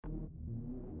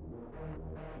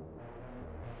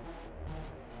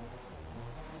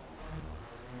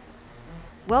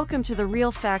Welcome to the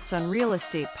Real Facts on Real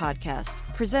Estate podcast,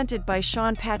 presented by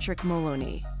Sean Patrick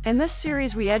Maloney. In this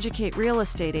series, we educate real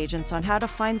estate agents on how to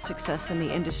find success in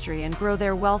the industry and grow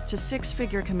their wealth to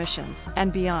six-figure commissions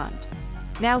and beyond.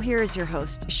 Now here is your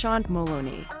host, Sean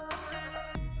Maloney.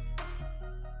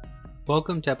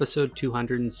 Welcome to episode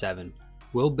 207.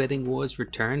 Will bidding wars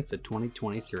return for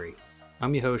 2023?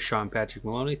 I'm your host, Sean Patrick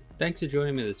Maloney. Thanks for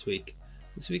joining me this week.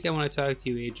 This week I want to talk to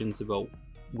you agents about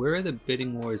where are the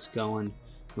bidding wars going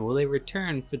and will they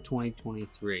return for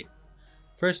 2023?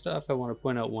 First off, I want to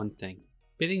point out one thing.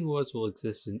 Bidding wars will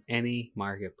exist in any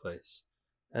marketplace.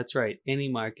 That's right, any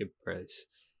marketplace.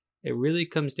 It really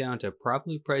comes down to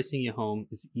properly pricing your home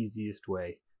is the easiest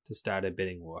way to start a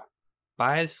bidding war.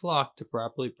 Buyers flock to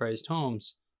properly priced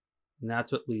homes, and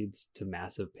that's what leads to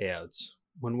massive payouts.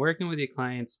 When working with your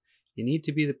clients, you need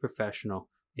to be the professional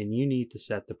and you need to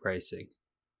set the pricing.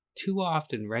 Too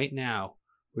often right now,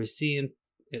 we're seeing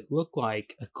it look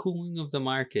like a cooling of the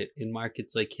market in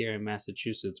markets like here in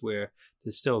Massachusetts, where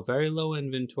there's still very low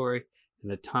inventory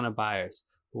and a ton of buyers.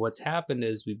 But what's happened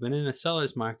is we've been in a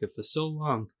seller's market for so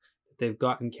long that they've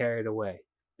gotten carried away.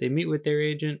 They meet with their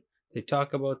agent, they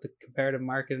talk about the comparative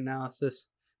market analysis.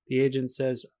 The agent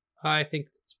says, I think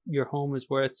your home is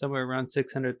worth somewhere around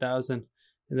 $600,000.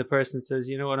 And the person says,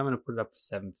 you know what, I'm going to put it up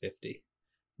for $750,000.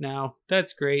 Now,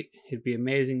 that's great. It'd be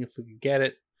amazing if we could get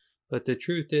it. But the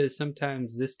truth is,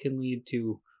 sometimes this can lead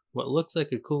to what looks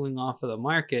like a cooling off of the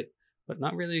market, but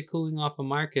not really a cooling off of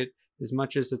market as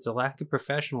much as it's a lack of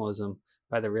professionalism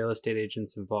by the real estate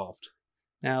agents involved.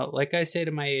 Now, like I say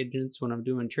to my agents when I'm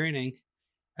doing training,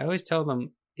 I always tell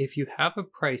them, if you have a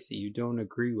price that you don't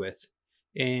agree with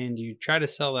and you try to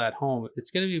sell that home,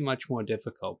 it's going to be much more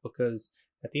difficult because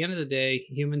at the end of the day,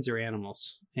 humans are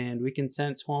animals and we can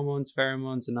sense hormones,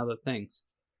 pheromones, and other things.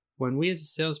 When we as a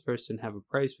salesperson have a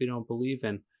price we don't believe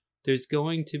in, there's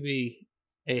going to be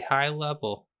a high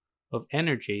level of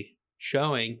energy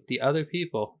showing the other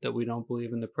people that we don't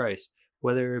believe in the price,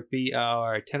 whether it be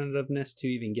our tentativeness to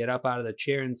even get up out of the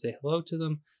chair and say hello to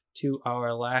them, to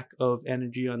our lack of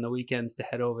energy on the weekends to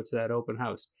head over to that open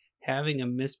house. Having a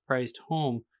mispriced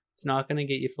home, it's not going to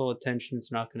get you full attention.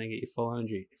 It's not going to get you full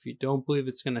energy. If you don't believe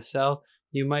it's going to sell,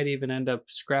 you might even end up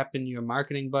scrapping your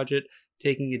marketing budget,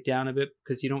 taking it down a bit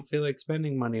because you don't feel like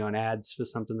spending money on ads for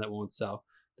something that won't sell.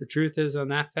 The truth is, on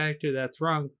that factor, that's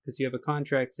wrong because you have a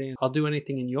contract saying, I'll do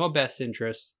anything in your best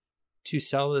interest to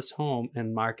sell this home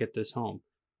and market this home.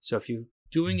 So if you're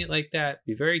doing it like that,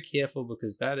 be very careful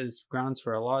because that is grounds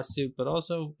for a lawsuit, but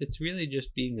also it's really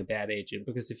just being a bad agent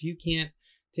because if you can't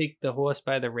take the horse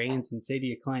by the reins and say to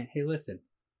your client, hey, listen,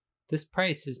 this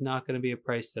price is not going to be a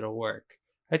price that'll work.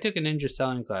 I took a ninja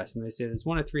selling class and they say there's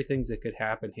one of three things that could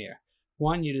happen here.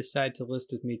 One, you decide to list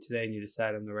with me today and you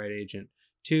decide I'm the right agent.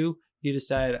 Two, you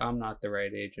decide I'm not the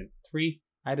right agent. Three,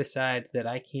 I decide that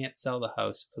I can't sell the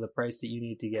house for the price that you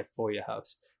need to get for your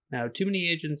house. Now, too many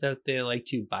agents out there like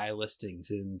to buy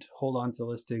listings and hold on to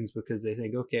listings because they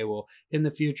think, okay, well, in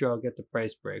the future, I'll get the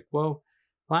price break. Well,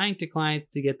 lying to clients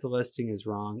to get the listing is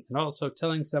wrong. And also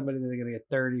telling somebody that they're going to get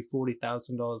 $30,000,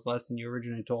 $40,000 less than you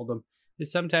originally told them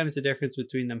is sometimes the difference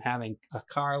between them having a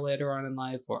car later on in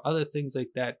life or other things like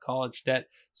that, college debt,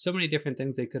 so many different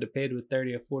things they could have paid with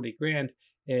 30 or 40 grand.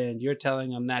 And you're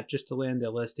telling them that just to land their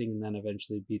listing and then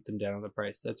eventually beat them down on the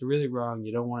price. That's really wrong.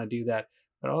 You don't want to do that.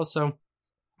 But also,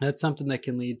 that's something that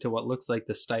can lead to what looks like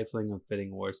the stifling of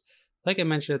bidding wars. Like I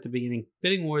mentioned at the beginning,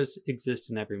 bidding wars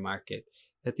exist in every market.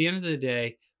 At the end of the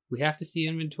day, we have to see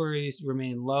inventories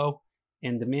remain low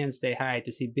and demand stay high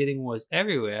to see bidding wars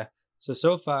everywhere.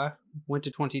 So far, winter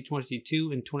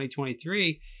 2022 and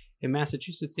 2023, in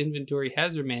Massachusetts, inventory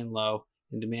has remained low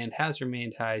and demand has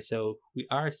remained high. So we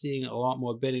are seeing a lot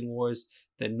more bidding wars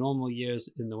than normal years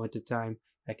in the wintertime.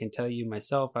 I can tell you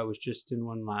myself, I was just in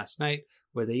one last night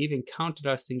where they even counted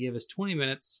us and gave us 20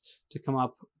 minutes to come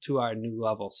up to our new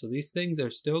level. So these things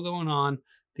are still going on.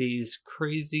 These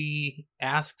crazy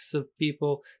asks of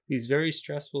people, these very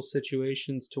stressful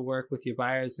situations to work with your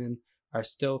buyers in are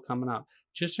still coming up.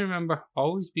 Just remember,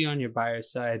 always be on your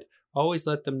buyer's side. Always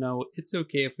let them know it's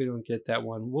okay if we don't get that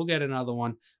one. We'll get another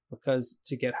one, because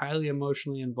to get highly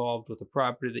emotionally involved with a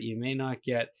property that you may not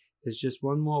get is just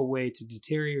one more way to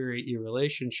deteriorate your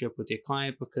relationship with your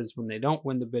client, because when they don't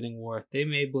win the bidding war, they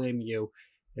may blame you.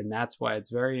 And that's why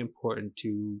it's very important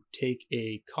to take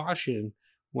a caution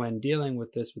when dealing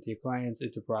with this with your clients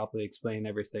and to properly explain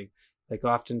everything. Like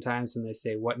oftentimes when they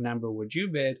say, what number would you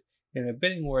bid? In a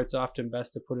bidding war, it's often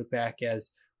best to put it back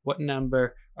as, what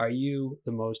number are you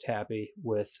the most happy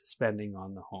with spending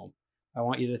on the home? I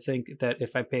want you to think that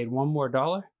if I paid one more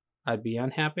dollar, I'd be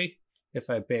unhappy. If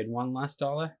I paid one less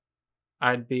dollar,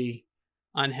 I'd be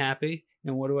unhappy.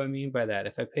 And what do I mean by that?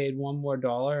 If I paid $1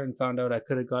 more and found out I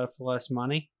could have got it for less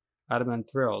money, I'd have been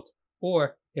thrilled.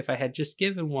 Or if I had just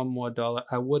given $1 more,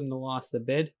 I wouldn't have lost the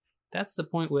bid. That's the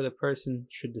point where the person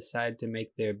should decide to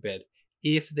make their bid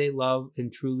if they love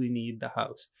and truly need the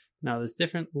house. Now, there's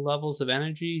different levels of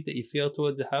energy that you feel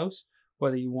towards the house,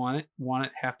 whether you want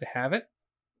it, have to have it.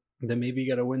 Then maybe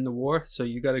you got to win the war, so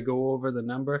you got to go over the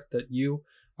number that you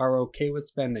are okay with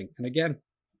spending. And again,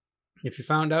 if you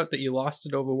found out that you lost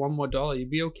it over $1 more, you'd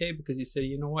be okay because you say,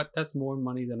 you know what, that's more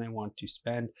money than I want to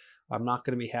spend. I'm not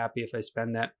going to be happy if I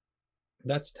spend that.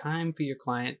 That's time for your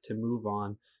client to move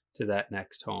on to that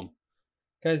next home.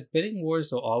 Guys, bidding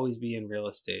wars will always be in real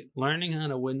estate. Learning how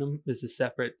to win them is a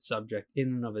separate subject in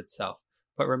and of itself.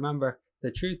 But remember, the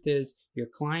truth is your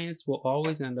clients will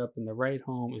always end up in the right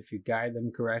home if you guide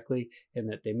them correctly, and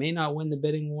that they may not win the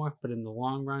bidding war, but in the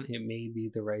long run, it may be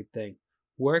the right thing.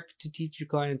 Work to teach your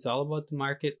clients all about the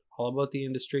market, all about the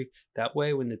industry. That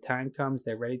way, when the time comes,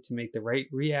 they're ready to make the right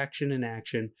reaction and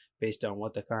action based on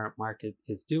what the current market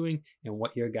is doing and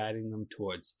what you're guiding them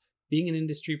towards. Being an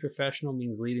industry professional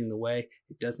means leading the way.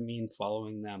 It doesn't mean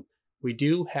following them. We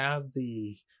do have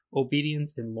the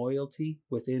obedience and loyalty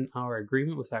within our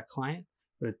agreement with that client,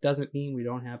 but it doesn't mean we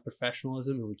don't have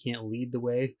professionalism and we can't lead the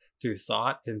way through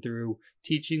thought and through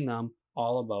teaching them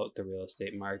all about the real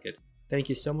estate market. Thank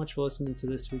you so much for listening to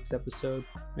this week's episode.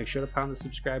 Make sure to pound the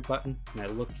subscribe button, and I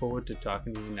look forward to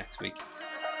talking to you next week.